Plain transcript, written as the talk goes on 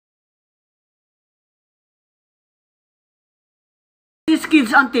these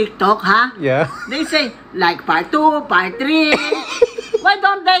kids on TikTok, huh? Yeah. They say, like part 2, part 3. Why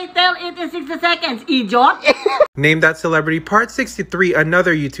don't they tell it in 60 seconds, idiot? Name that celebrity part 63,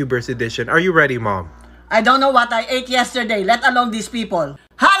 another YouTubers edition. Are you ready, Mom? I don't know what I ate yesterday, let alone these people.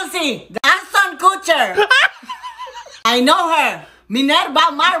 Halsey, the Aston Kutcher. I know her.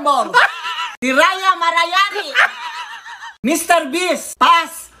 Minerva Marble. Diraya Marayani. Mr. Beast.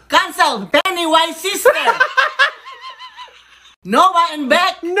 Pass. Cancel. Pennywise sister. Noah and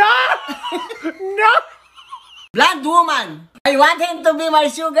Beck. No! No! Blonde woman. I want him to be my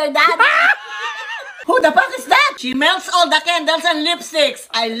sugar daddy. Who the fuck is that? She melts all the candles and lipsticks.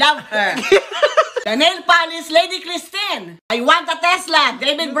 I love her. The nail polish Lady Christine. I want a Tesla.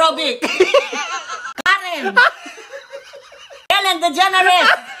 David Brobick. Karen. Ellen DeGeneres.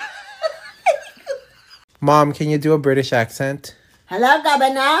 Mom, can you do a British accent? Hello,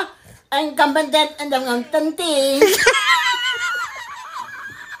 Governor. I'm competent and I'm contenting.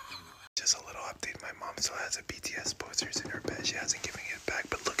 Just a little update. My mom still has a BTS posters in her bed. She hasn't given it back.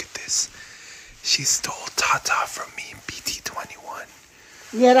 But look at this. She stole Tata from me in BT21.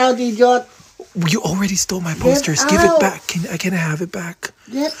 Get out, idiot. You already stole my posters. Give it back. Can I have it back?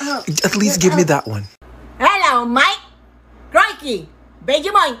 Get out. At least give me that one. Hello, Mike. Crikey.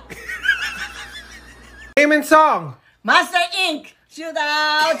 Vegemite. Name and song. Master Ink. Shoot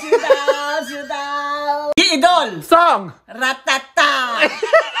out, shoot out, shoot out. Idol. Song. Ratata.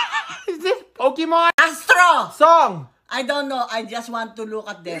 Is this Pokemon? Astro. Song. I don't know. I just want to look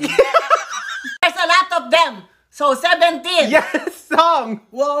at them. There's a lot of them. So 17. Yes, song.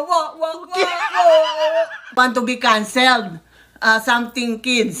 Whoa, whoa, whoa, whoa, whoa. Want to be cancelled. Something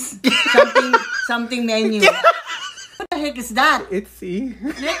kids. Something menu. What the heck is that? It's C.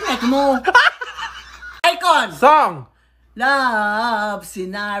 Like mo. Icon. Song. Love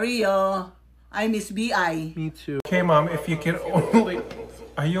scenario. I miss BI. Me too. Okay, Mom, if you can only...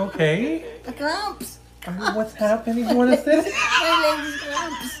 Are you okay? The cramps. What's happening? What is this? My legs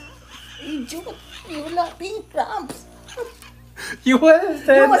cramps. You laughing cramps. You want to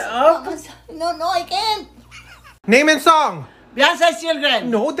stand up? No, I can't. Name and song. Beyonce's Children.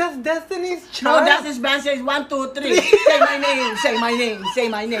 No, that's Destiny's No, Child. that is Beyonce's 1, 2, 3. Say my name, say my name, say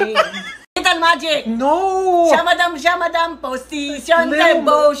my name. Little Magic. No. Shamadam, Position,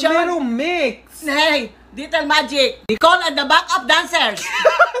 Devotion. Little Mix. Hey, Little Magic. Nicole and the backup dancers.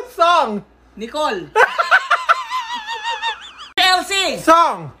 Song. Nicole. Chelsea.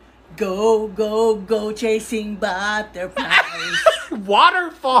 Song. Go, go, go chasing butterflies.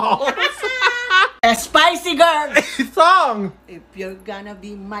 Waterfalls. A spicy girl. Song. If you're gonna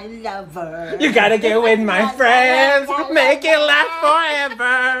be my lover, You gotta get with my friends. Make it last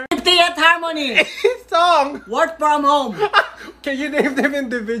forever. 50th Harmony. Song. Work from home. Can you name them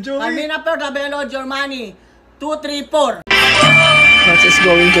individually? Carmina Portabello, Germany. 2, 3, 4. What is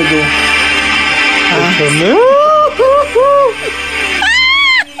going to do?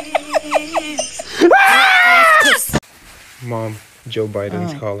 Mom, Joe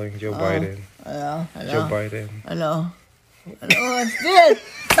Biden's calling. Joe Biden. Hello, Joe Biden. hello. What's this?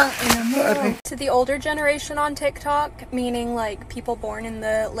 To the older generation on TikTok, meaning like people born in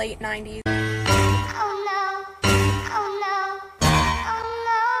the late 90s.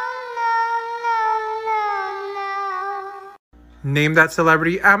 Name that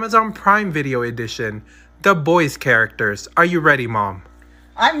celebrity Amazon Prime Video Edition. The boys characters. Are you ready, Mom?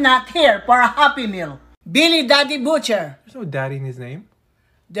 I'm not here for a Happy Meal. Billy Daddy Butcher. There's no daddy in his name.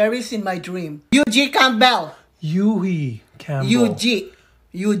 There is in my dream. UG Campbell. Yui Campbell.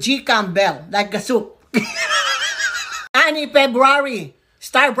 UG Campbell. Like a soup. Annie February.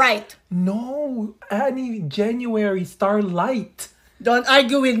 Starbright. No, Annie January Starlight. Don't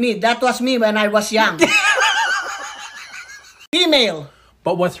argue with me. That was me when I was young. Female.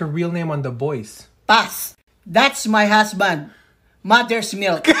 But what's her real name on The Boys? Pass. That's my husband. Mother's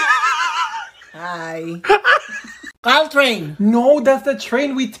milk. Hi. Caltrain. No, that's the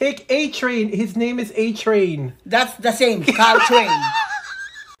train we take. A-Train. His name is A-Train. That's the same. Caltrain.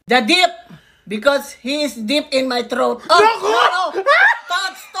 The Dip. Because he is deep in my throat. Oh,